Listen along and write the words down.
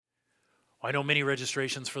I know many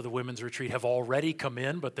registrations for the women's retreat have already come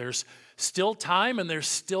in, but there's still time and there's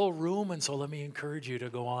still room. And so let me encourage you to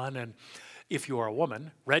go on and, if you are a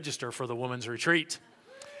woman, register for the women's retreat.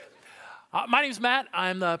 My name's Matt.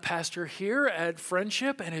 I'm the pastor here at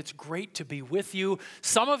Friendship, and it's great to be with you.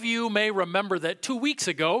 Some of you may remember that 2 weeks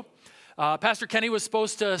ago, Pastor Kenny was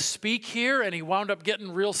supposed to speak here, and he wound up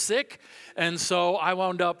getting real sick, and so I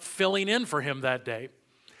wound up filling in for him that day.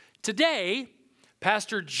 Today,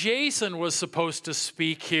 Pastor Jason was supposed to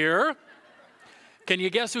speak here. Can you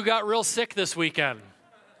guess who got real sick this weekend?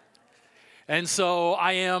 And so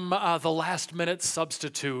I am the last-minute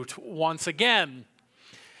substitute once again.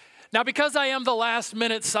 Now, because I am the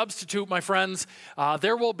last-minute substitute, my friends,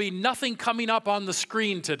 there will be nothing coming up on the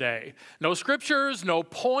screen today. No scriptures, no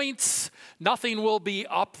points, nothing will be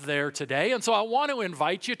up there today. And so I want to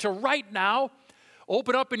invite you to right now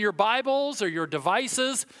open up in your Bibles or your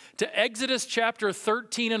devices to Exodus chapter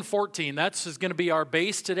 13 and 14. That's going to be our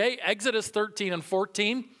base today, Exodus 13 and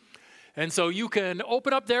 14. And so you can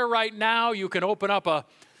open up there right now. You can open up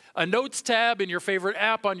a notes tab in your favorite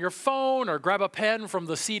app on your phone, or grab a pen from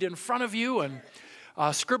the seat in front of you and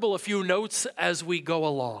scribble a few notes as we go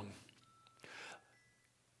along.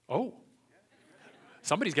 Oh,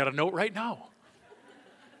 somebody's got a note right now.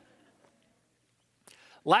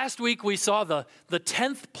 Last week we saw the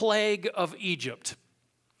 10th plague of Egypt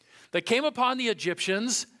that came upon the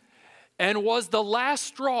Egyptians and was the last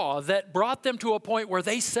straw that brought them to a point where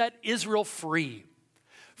they set Israel free.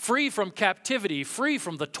 Free from captivity, free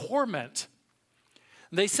from the torment.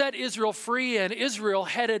 They set Israel free, and Israel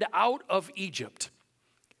headed out of Egypt.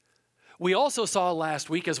 We also saw last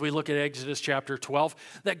week, as we look at Exodus chapter 12,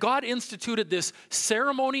 that God instituted this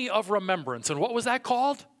ceremony of remembrance. And what was that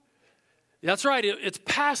called? That's right, it's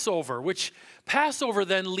Passover, which Passover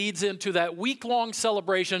then leads into that week-long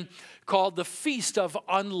celebration called the Feast of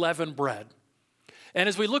Unleavened Bread. And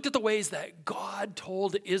as we looked at the ways that God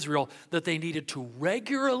told Israel that they needed to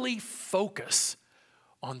regularly focus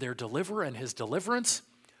on their deliverer and his deliverance,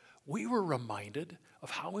 we were reminded of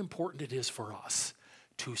how important it is for us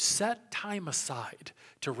to set time aside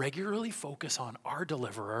to regularly focus on our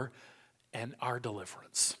deliverer and our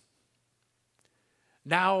deliverance.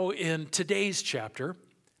 Now, in today's chapter,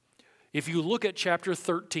 if you look at chapter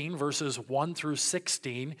 13, verses 1 through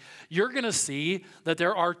 16, you're going to see that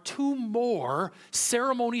there are two more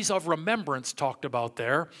ceremonies of remembrance talked about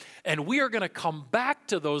there, and we are going to come back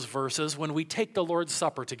to those verses when we take the Lord's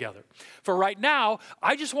Supper together. For right now,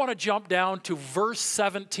 I just want to jump down to verse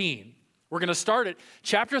 17. We're going to start at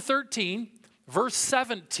chapter 13, verse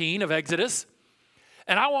 17 of Exodus,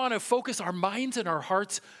 and I want to focus our minds and our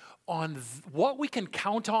hearts on what we can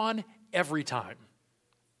count on every time.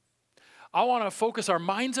 I want to focus our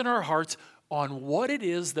minds and our hearts on what it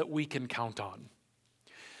is that we can count on.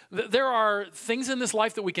 There are things in this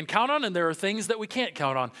life that we can count on, and there are things that we can't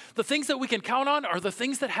count on. The things that we can count on are the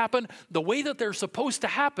things that happen the way that they're supposed to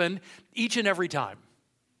happen each and every time.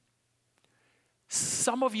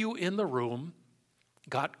 Some of you in the room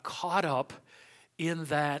got caught up in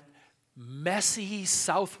that messy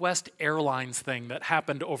Southwest Airlines thing that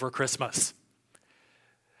happened over Christmas.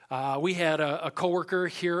 We had a coworker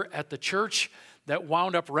here at the church that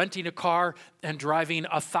wound up renting a car and driving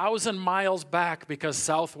 1,000 miles back because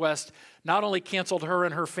Southwest not only canceled her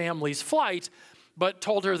and her family's flight, but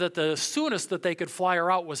told her that the soonest that they could fly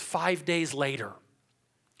her out was 5 days later.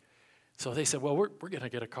 So they said, well, we're going to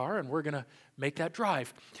get a car and we're going to make that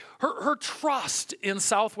drive. Her trust in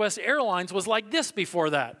Southwest Airlines was like this before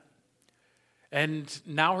that. And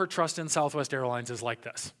now her trust in Southwest Airlines is like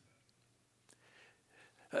this.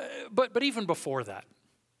 But even before that,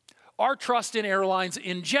 our trust in airlines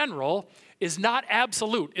in general is not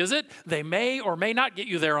absolute, is it? They may or may not get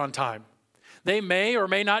you there on time. They may or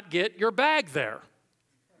may not get your bag there.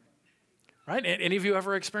 Right? Any of you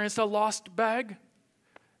ever experienced a lost bag?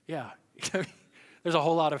 Yeah. There's a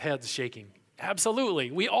whole lot of heads shaking.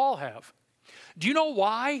 Absolutely. We all have. Do you know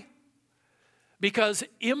why? Because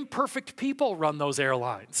imperfect people run those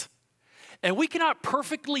airlines. And we cannot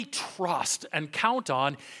perfectly trust and count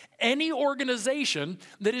on any organization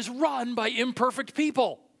that is run by imperfect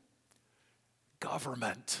people.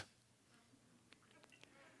 Government,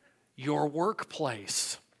 your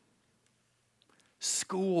workplace,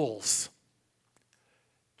 schools,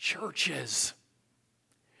 churches,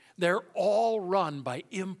 they're all run by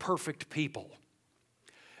imperfect people.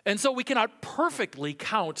 And so we cannot perfectly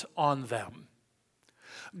count on them.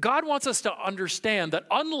 God wants us to understand that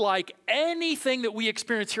unlike anything that we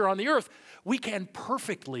experience here on the earth, we can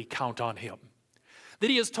perfectly count on him. that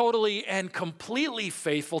he is totally and completely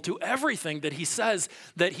faithful to everything that he says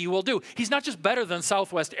that he will do. He's not just better than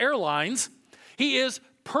Southwest Airlines, he is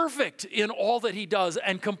perfect in all that he does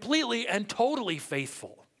and completely and totally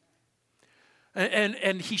faithful.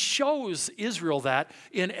 And he shows Israel that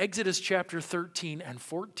in Exodus chapter 13 and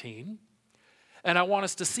 14. And I want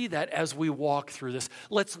us to see that as we walk through this.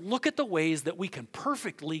 Let's look at the ways that we can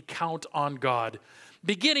perfectly count on God.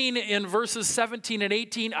 Beginning in verses 17 and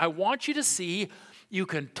 18, I want you to see you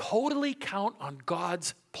can totally count on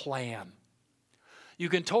God's plan. You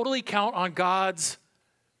can totally count on God's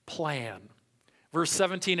plan. Verse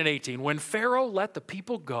 17 and 18, when Pharaoh let the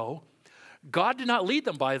people go, God did not lead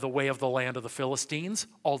them by the way of the land of the Philistines,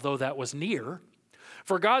 although that was near.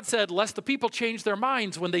 For God said, lest the people change their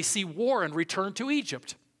minds when they see war and return to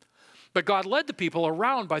Egypt. But God led the people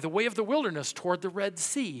around by the way of the wilderness toward the Red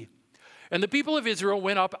Sea. And the people of Israel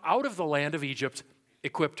went up out of the land of Egypt,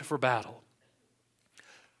 equipped for battle.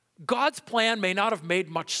 God's plan may not have made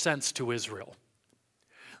much sense to Israel.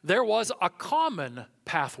 There was a common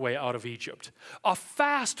pathway out of Egypt, a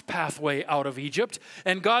fast pathway out of Egypt,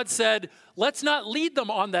 and God said, let's not lead them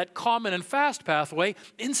on that common and fast pathway.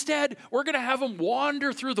 Instead, we're going to have them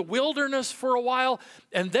wander through the wilderness for a while,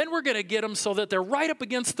 and then we're going to get them so that they're right up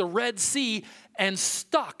against the Red Sea and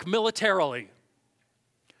stuck militarily.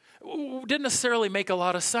 It didn't necessarily make a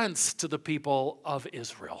lot of sense to the people of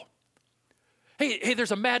Israel. Hey,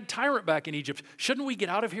 there's a mad tyrant back in Egypt. Shouldn't we get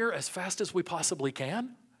out of here as fast as we possibly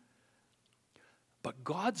can? But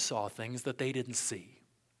God saw things that they didn't see.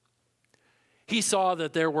 He saw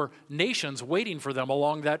that there were nations waiting for them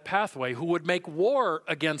along that pathway who would make war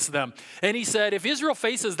against them. And he said, if Israel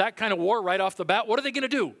faces that kind of war right off the bat, what are they going to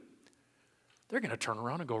do? They're going to turn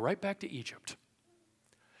around and go right back to Egypt.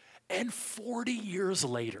 And 40 years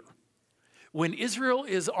later, when Israel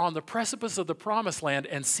is on the precipice of the promised land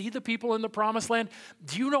and see the people in the promised land,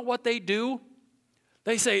 do you know what they do?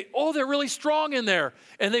 They say, oh, they're really strong in there.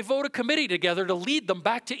 And they vote a committee together to lead them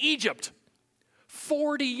back to Egypt.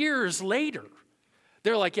 40 years later,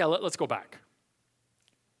 they're like, yeah, let's go back.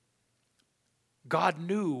 God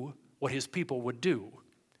knew what his people would do.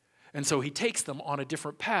 And so he takes them on a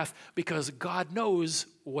different path because God knows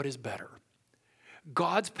what is better.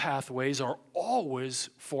 God's pathways are always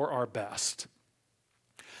for our best.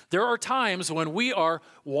 There are times when we are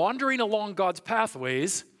wandering along God's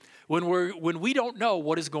pathways when we don't know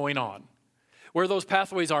what is going on, where those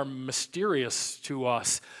pathways are mysterious to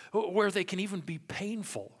us, where they can even be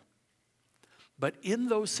painful. But in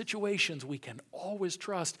those situations, we can always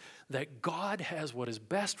trust that God has what is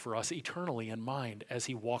best for us eternally in mind as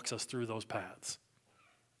he walks us through those paths.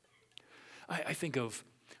 I think of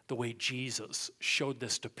the way Jesus showed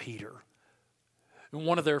this to Peter. In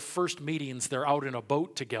one of their first meetings, they're out in a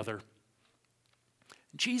boat together.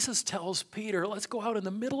 Jesus tells Peter, let's go out in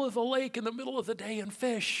the middle of the lake in the middle of the day and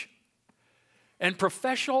fish. And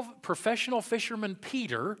professional fisherman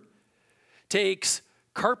Peter takes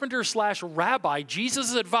carpenter/rabbi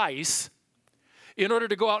Jesus' advice in order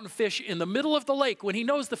to go out and fish in the middle of the lake when he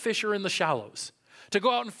knows the fish are in the shallows. To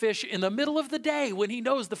go out and fish in the middle of the day when he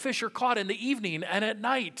knows the fish are caught in the evening and at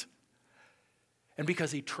night. And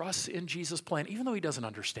because he trusts in Jesus' plan, even though he doesn't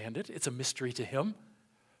understand it, it's a mystery to him,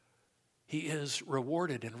 he is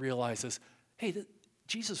rewarded and realizes, hey,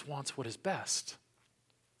 Jesus wants what is best.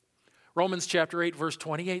 Romans chapter 8, verse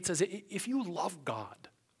 28 says, if you love God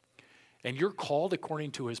and you're called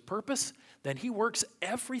according to his purpose, then he works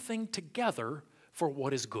everything together for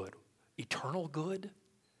what is good, eternal good,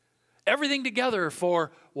 everything together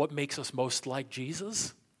for what makes us most like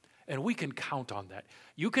Jesus. And we can count on that.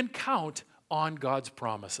 You can count on God's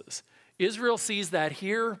promises. Israel sees that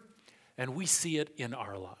here, and we see it in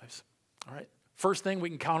our lives. All right. First thing, we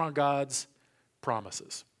can count on God's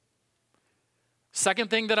promises.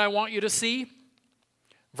 Second thing that I want you to see,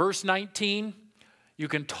 verse 19, you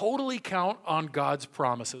can totally count on God's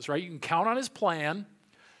promises, right? You can count on his plan.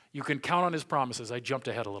 You can count on his promises. I jumped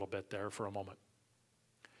ahead a little bit there for a moment.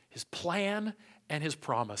 His plan and his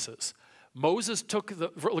promises.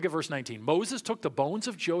 Look at verse 19. Moses took the bones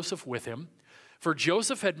of Joseph with him, for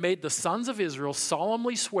Joseph had made the sons of Israel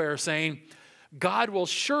solemnly swear, saying, God will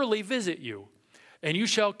surely visit you, and you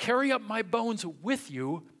shall carry up my bones with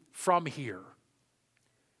you from here.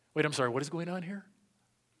 Wait, I'm sorry, what is going on here?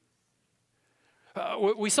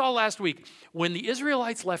 We saw last week, when the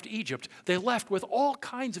Israelites left Egypt, they left with all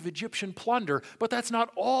kinds of Egyptian plunder, but that's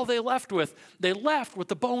not all they left with. They left with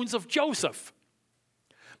the bones of Joseph.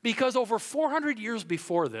 Because over 400 years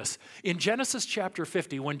before this, in Genesis chapter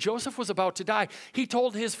 50, when Joseph was about to die, he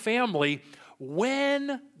told his family,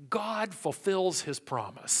 when God fulfills his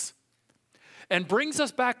promise, and brings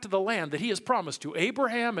us back to the land that he has promised to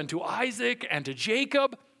Abraham and to Isaac and to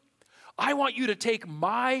Jacob, I want you to take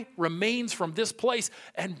my remains from this place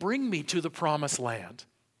and bring me to the promised land.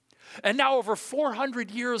 And now over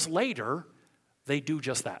 400 years later, they do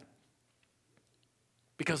just that.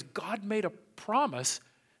 Because God made a promise,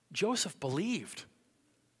 Joseph believed.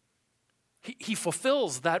 He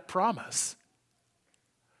fulfills that promise.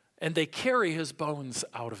 And they carry his bones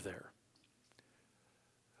out of there.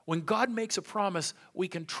 When God makes a promise, we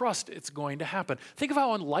can trust it's going to happen. Think of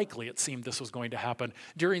how unlikely it seemed this was going to happen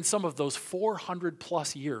during some of those 400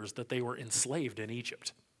 plus years that they were enslaved in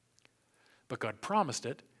Egypt. But God promised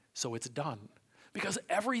it, so it's done. Because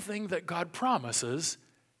everything that God promises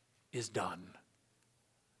is done.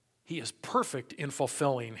 He is perfect in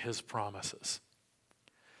fulfilling his promises.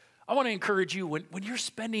 I want to encourage you, when you're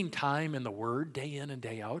spending time in the Word day in and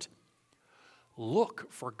day out,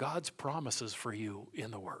 look for God's promises for you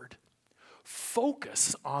in the Word.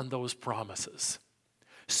 Focus on those promises.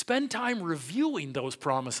 Spend time reviewing those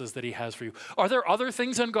promises that he has for you. Are there other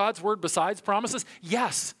things in God's Word besides promises?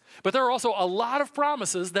 Yes, but there are also a lot of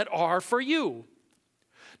promises that are for you.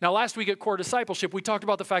 Now, last week at Core Discipleship, we talked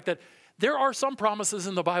about the fact that there are some promises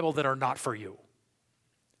in the Bible that are not for you.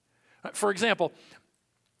 For example,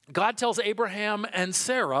 God tells Abraham and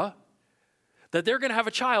Sarah that they're going to have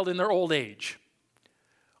a child in their old age.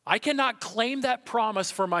 I cannot claim that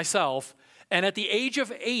promise for myself and at the age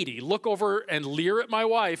of 80 look over and leer at my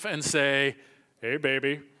wife and say, hey,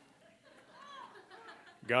 baby,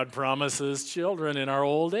 God promises children in our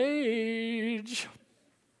old age.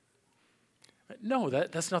 No,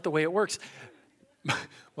 that's not the way it works.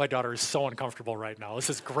 My daughter is so uncomfortable right now. This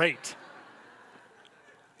is great.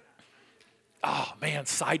 Oh, man,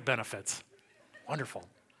 side benefits. Wonderful.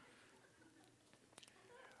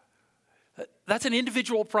 That's an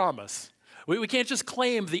individual promise. We can't just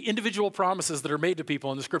claim the individual promises that are made to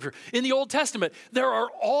people in the Scripture. In the Old Testament, there are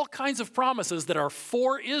all kinds of promises that are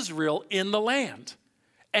for Israel in the land,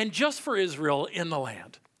 and just for Israel in the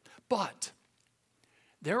land. But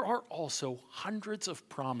there are also hundreds of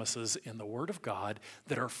promises in the Word of God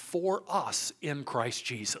that are for us in Christ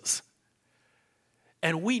Jesus.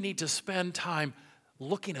 And we need to spend time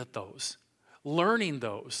looking at those, learning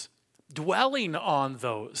those, dwelling on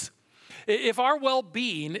those. If our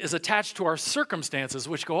well-being is attached to our circumstances,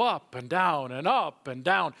 which go up and down and up and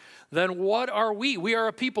down, then what are we? We are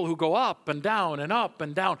a people who go up and down and up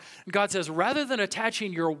and down. And God says, rather than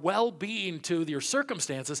attaching your well-being to your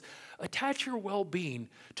circumstances, attach your well-being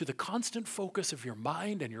to the constant focus of your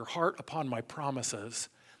mind and your heart upon my promises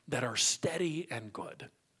that are steady and good.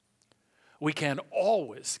 We can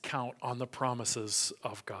always count on the promises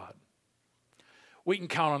of God. We can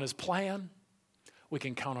count on his plan. We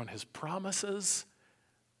can count on his promises.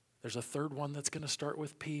 There's a third one that's going to start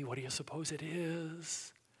with P. What do you suppose it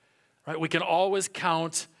is? Right? We can always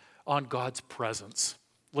count on God's presence.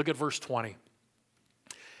 Look at verse 20.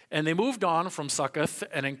 And they moved on from Succoth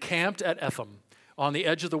and encamped at Etham on the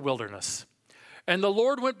edge of the wilderness. And the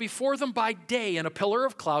Lord went before them by day in a pillar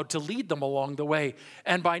of cloud to lead them along the way,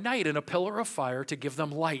 and by night in a pillar of fire to give them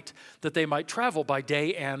light, that they might travel by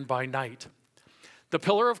day and by night. The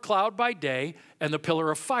pillar of cloud by day and the pillar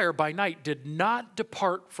of fire by night did not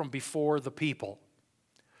depart from before the people.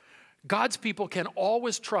 God's people can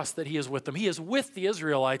always trust that he is with them. He is with the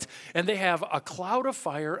Israelites, and they have a cloud of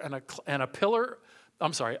fire and a pillar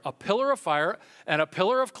of fire and a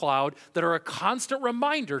pillar of cloud that are a constant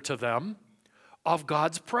reminder to them of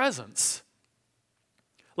God's presence.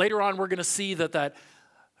 Later on, we're going to see that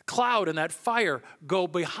cloud and that fire go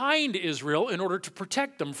behind Israel in order to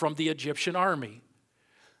protect them from the Egyptian army.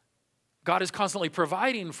 God is constantly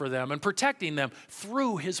providing for them and protecting them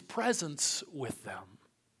through his presence with them.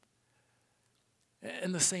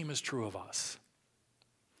 And the same is true of us.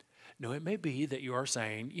 Now, it may be that you are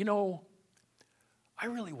saying, I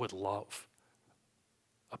really would love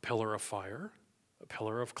a pillar of fire, a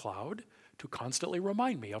pillar of cloud, to constantly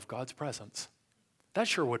remind me of God's presence. That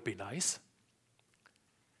sure would be nice.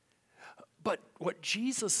 But what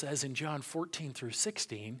Jesus says in John 14 through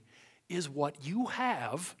 16 is what you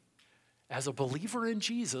have as a believer in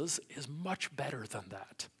Jesus is much better than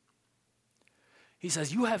that. He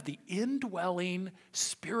says you have the indwelling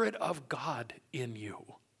Spirit of God in you.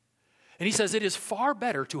 And he says it is far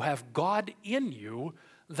better to have God in you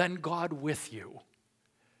than God with you.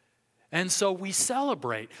 And so we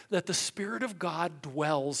celebrate that the Spirit of God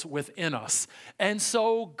dwells within us. And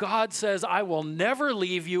so God says, I will never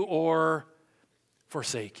leave you or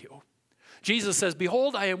forsake you. Jesus says,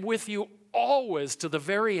 behold, I am with you always to the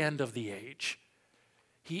very end of the age.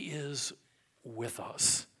 He is with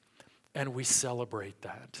us, and we celebrate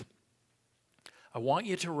that. I want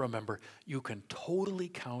you to remember you can totally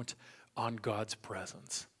count on God's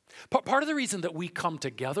presence. Part of the reason that we come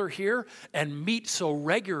together here and meet so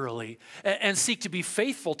regularly and seek to be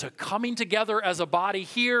faithful to coming together as a body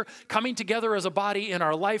here, coming together as a body in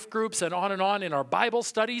our life groups and on in our Bible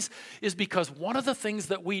studies is because one of the things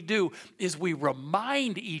that we do is we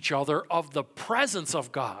remind each other of the presence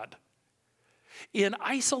of God. In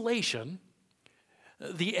isolation,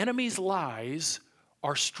 the enemy's lies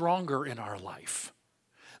are stronger in our life.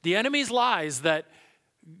 The enemy's lies that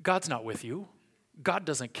God's not with you, God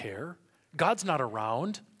doesn't care, God's not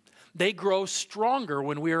around, they grow stronger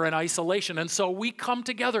when we are in isolation. And so we come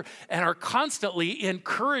together and are constantly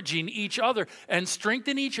encouraging each other and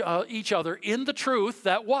strengthening each other in the truth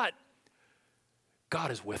that what?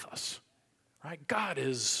 God is with us, right? God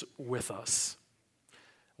is with us.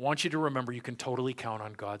 I want you to remember you can totally count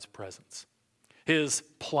on God's presence. His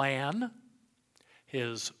plan,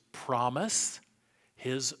 His promise,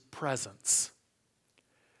 His presence.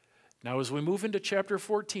 Now, as we move into chapter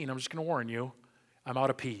 14, I'm just going to warn you, I'm out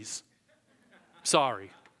of peas. Sorry.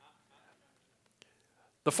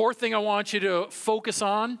 The fourth thing I want you to focus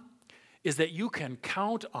on is that you can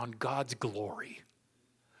count on God's glory.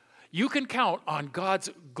 You can count on God's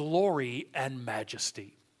glory and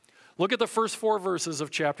majesty. Look at the first 4 verses of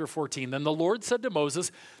chapter 14. Then the Lord said to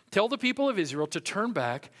Moses, "Tell the people of Israel to turn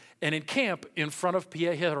back and encamp in front of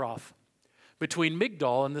Pi-hahiroth, between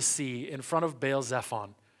Migdol and the sea, in front of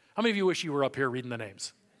Baal-zephon." How many of you wish you were up here reading the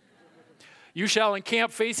names? "You shall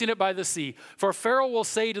encamp facing it by the sea. For Pharaoh will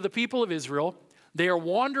say to the people of Israel, they are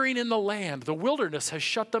wandering in the land. The wilderness has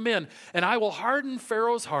shut them in. And I will harden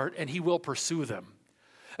Pharaoh's heart, and he will pursue them.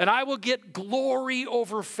 And I will get glory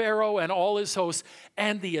over Pharaoh and all his hosts.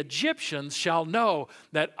 And the Egyptians shall know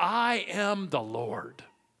that I am the Lord."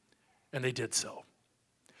 And they did so.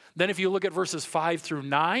 Then if you look at verses 5 through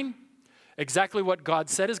 9, exactly what God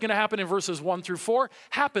said is going to happen in verses 1 through 4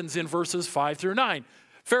 happens in verses 5 through 9.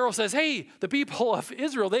 Pharaoh says, "Hey, the people of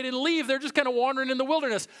Israel, they didn't leave. They're just kind of wandering in the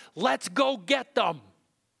wilderness. Let's go get them."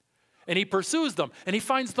 And he pursues them, and he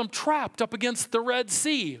finds them trapped up against the Red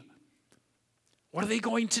Sea. What are they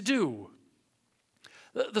going to do?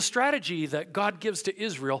 The strategy that God gives to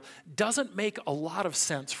Israel doesn't make a lot of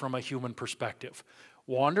sense from a human perspective.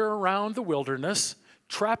 Wander around the wilderness,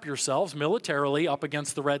 trap yourselves militarily up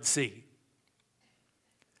against the Red Sea.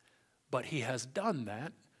 But he has done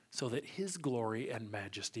that so that his glory and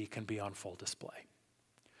majesty can be on full display.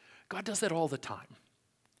 God does that all the time.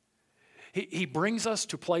 He brings us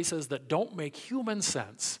to places that don't make human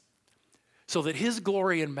sense so that his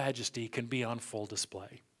glory and majesty can be on full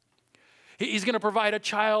display. He's going to provide a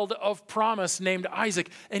child of promise named Isaac,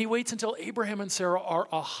 and he waits until Abraham and Sarah are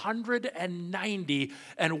 190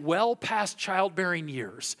 and well past childbearing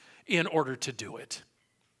years in order to do it.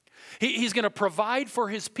 He's going to provide for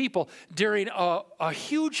his people during a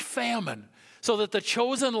huge famine so that the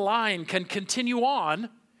chosen line can continue on,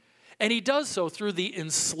 and he does so through the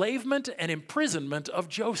enslavement and imprisonment of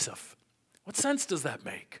Joseph. What sense does that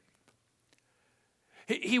make?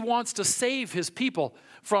 He wants to save his people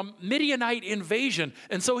from Midianite invasion,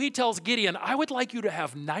 and so he tells Gideon, "I would like you to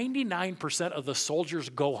have 99% of the soldiers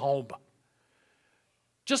go home.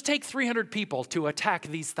 Just take 300 people to attack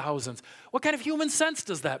these thousands." What kind of human sense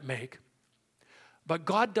does that make? But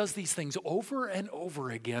God does these things over and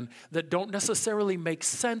over again that don't necessarily make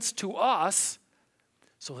sense to us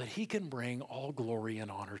so that he can bring all glory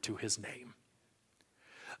and honor to his name.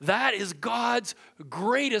 That is God's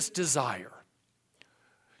greatest desire,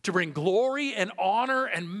 to bring glory and honor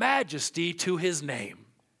and majesty to his name.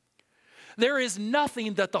 There is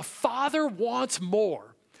nothing that the Father wants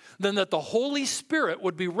more than that the Holy Spirit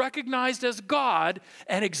would be recognized as God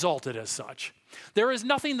and exalted as such. There is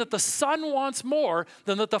nothing that the Son wants more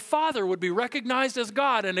than that the Father would be recognized as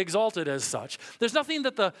God and exalted as such. There's nothing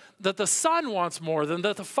that the Son wants more than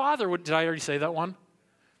that the Father would, did I already say that one?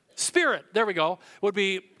 Spirit, there we go,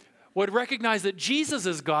 would recognize that Jesus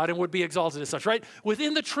is God and would be exalted as such, right?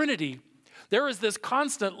 Within the Trinity, there is this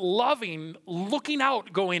constant loving, looking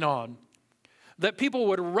out going on, that people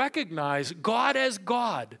would recognize God as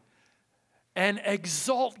God and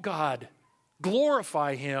exalt God,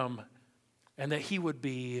 glorify him, and that he would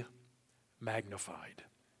be magnified.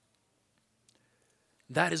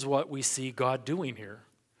 That is what we see God doing here.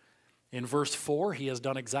 In verse 4, he has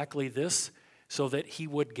done exactly this so that he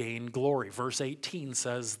would gain glory. Verse 18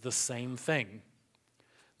 says the same thing,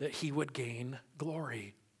 that he would gain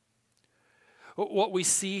glory. What we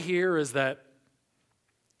see here is that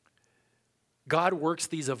God works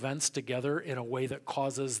these events together in a way that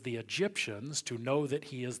causes the Egyptians to know that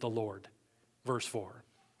he is the Lord. Verse 4.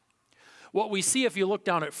 What we see if you look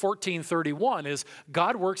down at 14:31 is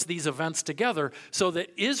God works these events together so that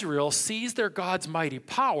Israel sees their God's mighty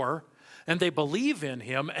power and they believe in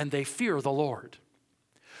him and they fear the Lord.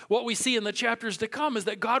 What we see in the chapters to come is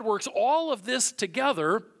that God works all of this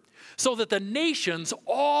together so that the nations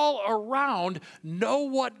all around know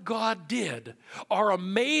what God did, are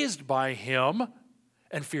amazed by him,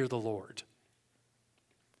 and fear the Lord.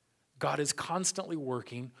 God is constantly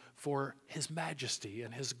working for his majesty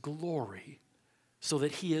and his glory so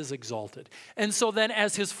that he is exalted. And so then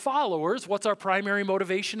as his followers, what's our primary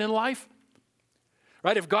motivation in life?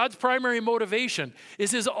 Right? If God's primary motivation is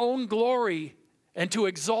his own glory and to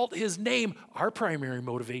exalt his name, our primary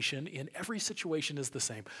motivation in every situation is the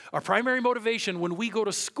same. Our primary motivation when we go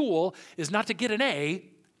to school is not to get an A,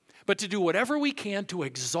 but to do whatever we can to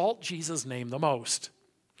exalt Jesus' name the most.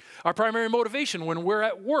 Our primary motivation when we're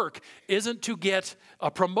at work isn't to get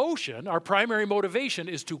a promotion. Our primary motivation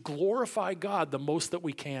is to glorify God the most that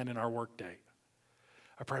we can in our workday.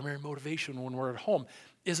 Our primary motivation when we're at home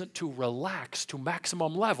isn't to relax to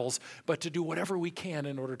maximum levels, but to do whatever we can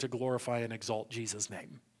in order to glorify and exalt Jesus'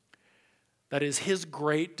 name. That is his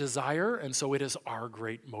great desire, and so it is our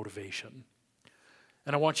great motivation.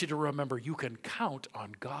 And I want you to remember, you can count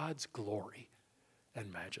on God's glory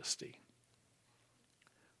and majesty.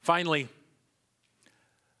 Finally,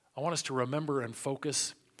 I want us to remember and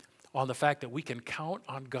focus on the fact that we can count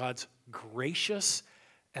on God's gracious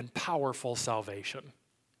and powerful salvation.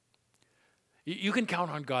 You can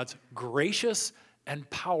count on God's gracious and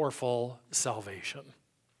powerful salvation.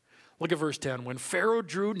 Look at verse 10. When Pharaoh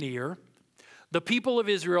drew near, the people of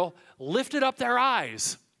Israel lifted up their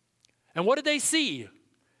eyes. And what did they see?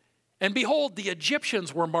 And behold, the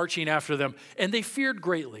Egyptians were marching after them, and they feared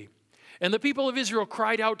greatly. And the people of Israel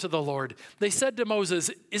cried out to the Lord. They said to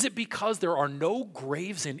Moses, "Is it because there are no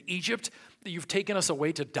graves in Egypt that you've taken us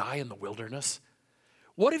away to die in the wilderness?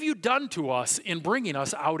 What have you done to us in bringing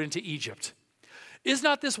us out into Egypt? Is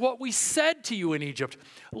not this what we said to you in Egypt?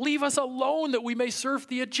 Leave us alone that we may serve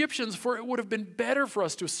the Egyptians, for it would have been better for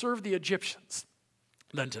us to serve the Egyptians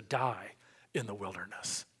than to die in the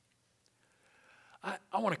wilderness."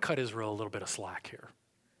 I want to cut Israel a little bit of slack here.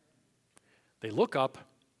 They look up,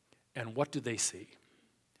 and what do they see?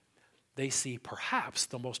 They see perhaps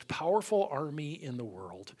the most powerful army in the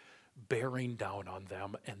world bearing down on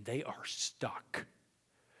them, and they are stuck.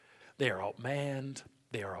 They are outmanned,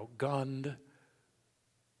 they are outgunned,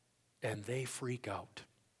 and they freak out.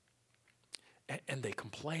 And they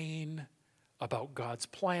complain about God's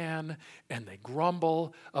plan, and they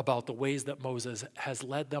grumble about the ways that Moses has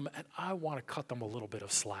led them, and I want to cut them a little bit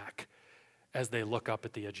of slack as they look up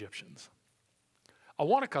at the Egyptians. I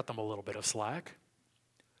want to cut them a little bit of slack,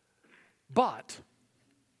 but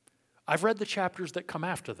I've read the chapters that come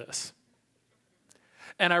after this.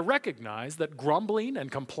 And I recognize that grumbling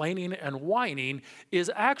and complaining and whining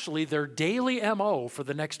is actually their daily MO for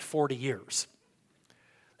the next 40 years.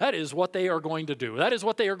 That is what they are going to do. That is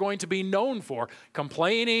what they are going to be known for,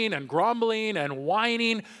 complaining and grumbling and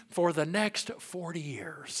whining for the next 40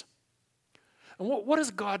 years. And what does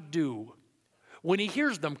God do when he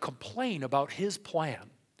hears them complain about his plan,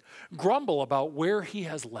 grumble about where he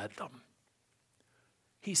has led them?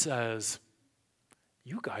 He says,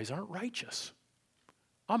 "You guys aren't righteous.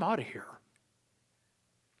 I'm out of here.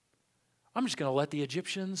 I'm just going to let the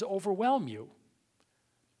Egyptians overwhelm you,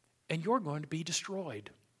 and you're going to be destroyed."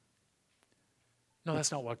 No,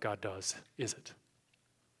 that's not what God does, is it?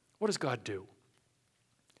 What does God do?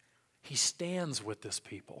 He stands with this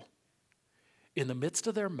people. In the midst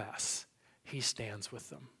of their mess, he stands with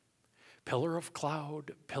them. Pillar of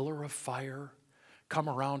cloud, pillar of fire, come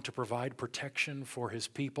around to provide protection for his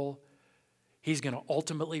people. He's going to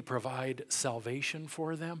ultimately provide salvation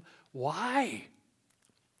for them. Why?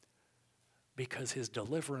 Because his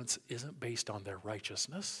deliverance isn't based on their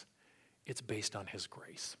righteousness. It's based on his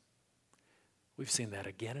grace. We've seen that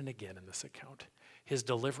again and again in this account. His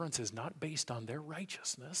deliverance is not based on their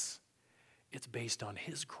righteousness. It's based on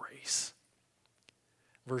his grace.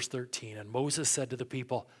 Verse 13, and Moses said to the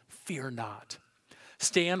people, "Fear not.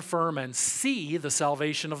 Stand firm and see the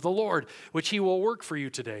salvation of the Lord, which he will work for you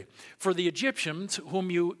today. For the Egyptians whom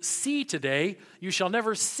you see today, you shall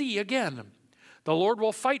never see again. The Lord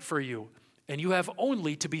will fight for you, and you have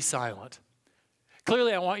only to be silent."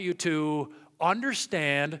 Clearly, I want you to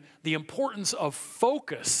understand the importance of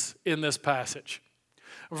focus in this passage.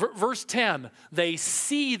 Verse 10, they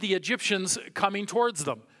see the Egyptians coming towards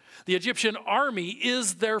them. The Egyptian army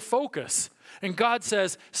is their focus. And God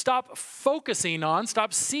says, stop seeing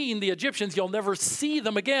the Egyptians. You'll never see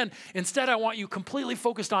them again. Instead, I want you completely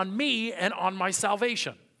focused on me and on my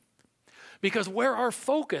salvation. Because where our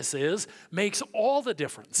focus is makes all the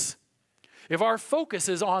difference. If our focus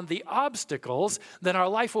is on the obstacles, then our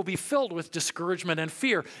life will be filled with discouragement and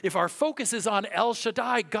fear. If our focus is on El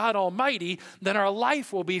Shaddai, God Almighty, then our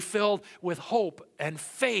life will be filled with hope and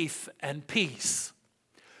faith and peace.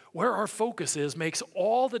 Where our focus is makes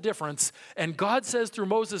all the difference. And God says through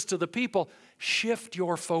Moses to the people, shift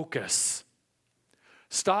your focus.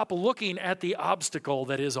 Stop looking at the obstacle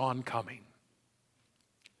that is oncoming.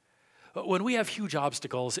 When we have huge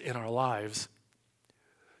obstacles in our lives,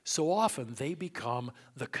 so often they become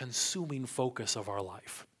the consuming focus of our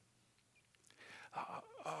life.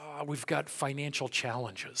 We've got financial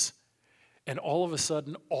challenges, and all of a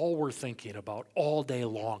sudden, all we're thinking about all day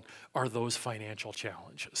long are those financial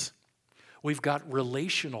challenges. We've got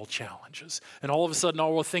relational challenges, and all of a sudden,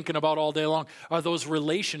 all we're thinking about all day long are those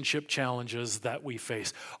relationship challenges that we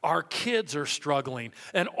face. Our kids are struggling,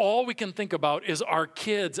 and all we can think about is our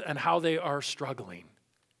kids and how they are struggling.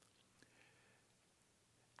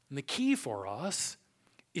 And the key for us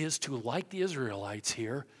is to, like the Israelites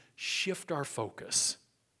here, shift our focus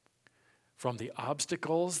from the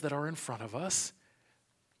obstacles that are in front of us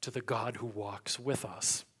to the God who walks with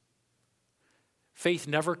us. Faith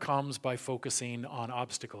never comes by focusing on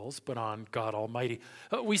obstacles, but on God Almighty.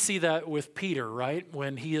 We see that with Peter, right?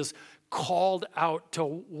 When he is called out to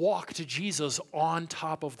walk to Jesus on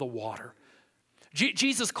top of the water.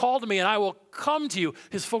 Jesus called me and I will come to you.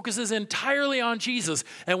 His focus is entirely on Jesus.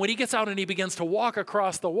 And when he gets out and he begins to walk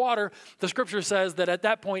across the water, the scripture says that at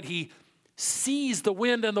that point he sees the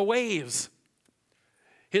wind and the waves.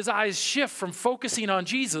 His eyes shift from focusing on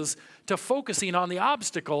Jesus to focusing on the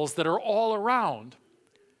obstacles that are all around.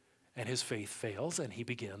 And his faith fails and he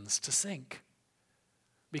begins to sink.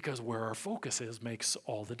 Because where our focus is makes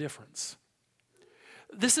all the difference.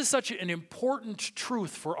 This is such an important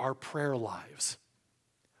truth for our prayer lives.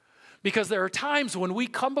 Because there are times when we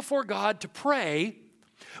come before God to pray,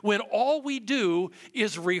 when all we do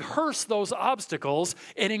is rehearse those obstacles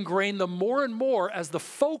and ingrain them more and more as the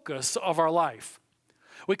focus of our life.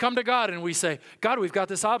 We come to God and we say, God, we've got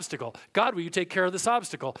this obstacle. God, will you take care of this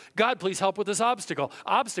obstacle? God, please help with this obstacle.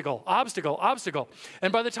 Obstacle, obstacle, obstacle.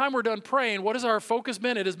 And by the time we're done praying, what has our focus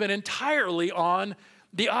been? It has been entirely on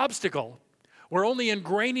the obstacle. We're only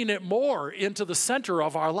ingraining it more into the center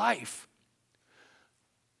of our life.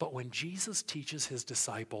 But when Jesus teaches his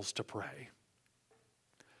disciples to pray,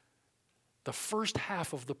 the first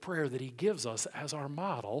half of the prayer that he gives us as our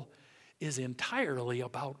model is entirely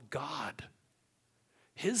about God,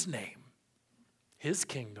 his name, his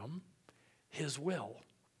kingdom, his will.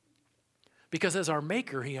 Because as our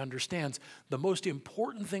maker, he understands the most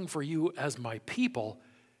important thing for you as my people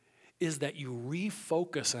is that you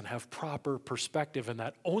refocus and have proper perspective, and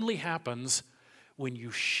that only happens when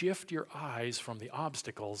you shift your eyes from the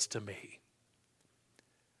obstacles to me.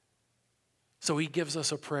 So he gives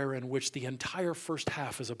us a prayer in which the entire first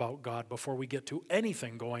half is about God before we get to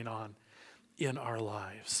anything going on in our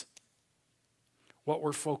lives. What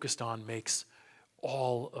we're focused on makes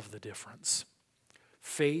all of the difference.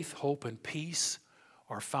 Faith, hope, and peace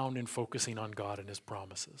are found in focusing on God and his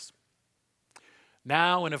promises.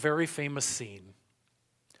 Now, in a very famous scene,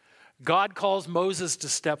 God calls Moses to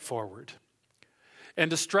step forward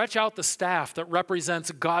and to stretch out the staff that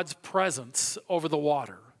represents God's presence over the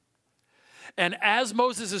water. And as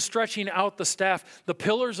Moses is stretching out the staff, the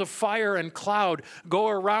pillars of fire and cloud go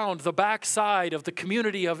around the backside of the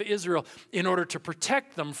community of Israel in order to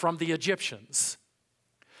protect them from the Egyptians.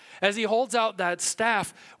 As he holds out that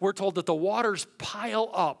staff, we're told that the waters pile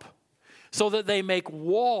up so that they make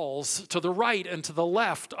walls to the right and to the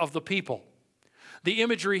left of the people. The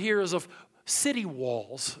imagery here is of city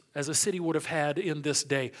walls, as a city would have had in this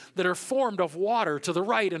day, that are formed of water to the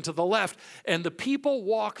right and to the left, and the people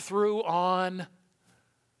walk through on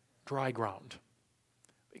dry ground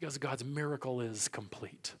because God's miracle is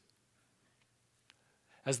complete.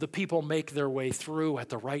 As the people make their way through at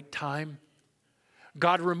the right time,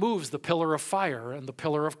 God removes the pillar of fire and the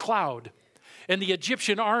pillar of cloud, and the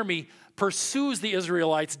Egyptian army pursues the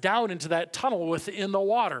Israelites down into that tunnel within the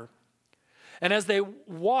water. And as they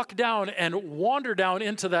walk down and wander down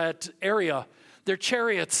into that area, their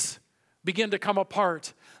chariots begin to come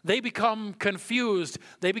apart. They become confused.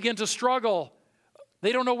 They begin to struggle.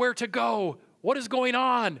 They don't know where to go. What is going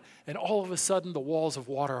on? And all of a sudden, the walls of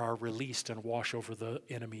water are released and wash over the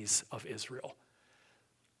enemies of Israel.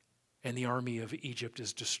 And the army of Egypt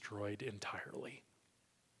is destroyed entirely.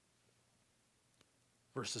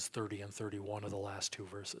 Verses 30 and 31 are the last two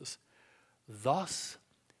verses. Thus,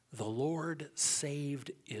 the Lord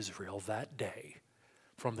saved Israel that day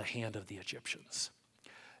from the hand of the Egyptians.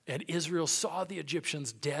 And Israel saw the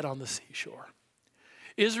Egyptians dead on the seashore.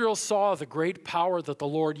 Israel saw the great power that the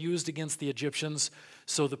Lord used against the Egyptians,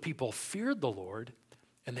 so the people feared the Lord,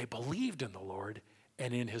 and they believed in the Lord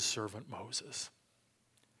and in his servant Moses.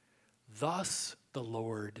 Thus the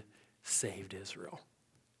Lord saved Israel.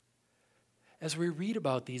 As we read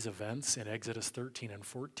about these events in Exodus 13 and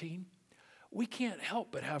 14, we can't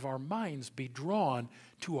help but have our minds be drawn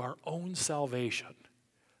to our own salvation.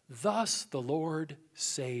 Thus the Lord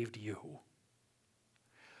saved you.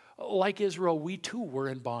 Like Israel, we too were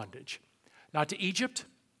in bondage, not to Egypt,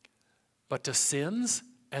 but to sins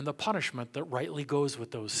and the punishment that rightly goes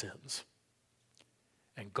with those sins.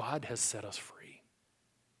 And God has set us free.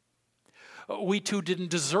 We too didn't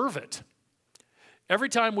deserve it. Every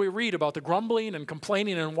time we read about the grumbling and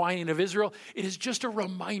complaining and whining of Israel, it is just a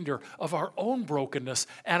reminder of our own brokenness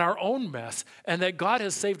and our own mess, and that God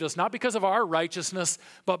has saved us not because of our righteousness,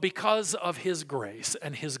 but because of his grace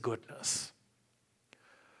and his goodness.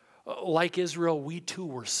 Like Israel, we too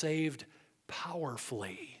were saved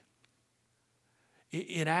powerfully.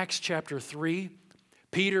 In Acts chapter 3,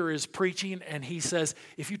 Peter is preaching and he says,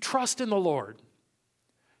 if you trust in the Lord,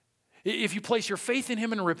 if you place your faith in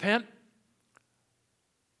him and repent,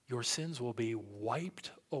 your sins will be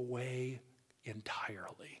wiped away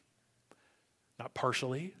entirely. Not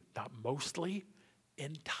partially, not mostly,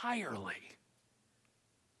 entirely.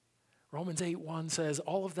 Romans 8:1 says,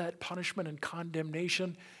 all of that punishment and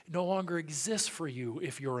condemnation no longer exists for you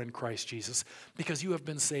if you're in Christ Jesus, because you have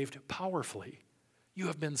been saved powerfully. You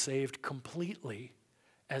have been saved completely,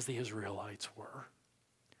 as the Israelites were.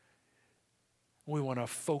 We want to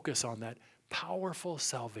focus on that powerful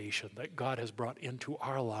salvation that God has brought into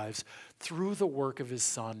our lives through the work of his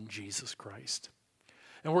Son, Jesus Christ.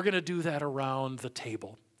 And we're going to do that around the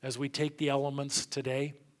table. As we take the elements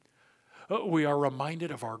today, we are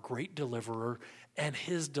reminded of our great deliverer and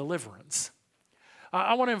his deliverance.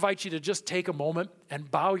 I want to invite you to just take a moment and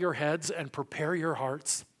bow your heads and prepare your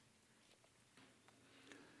hearts.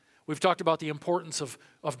 We've talked about the importance of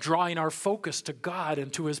drawing our focus to God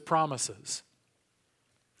and to his promises.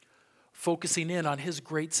 Focusing in on his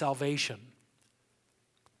great salvation.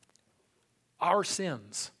 Our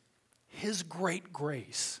sins, his great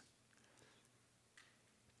grace.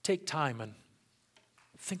 Take time and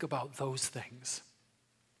think about those things.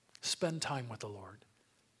 Spend time with the Lord.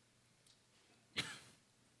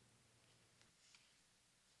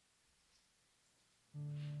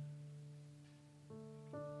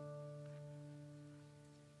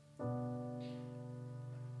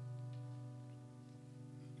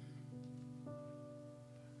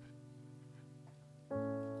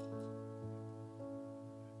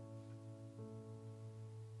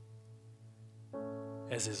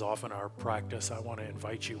 As is often our practice, I want to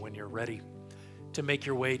invite you, when you're ready, to make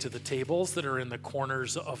your way to the tables that are in the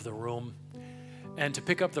corners of the room and to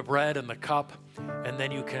pick up the bread and the cup, and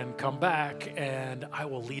then you can come back and I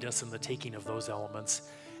will lead us in the taking of those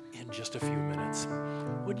elements in just a few minutes.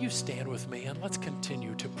 Would you stand with me and let's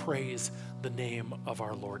continue to praise the name of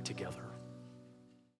our Lord together.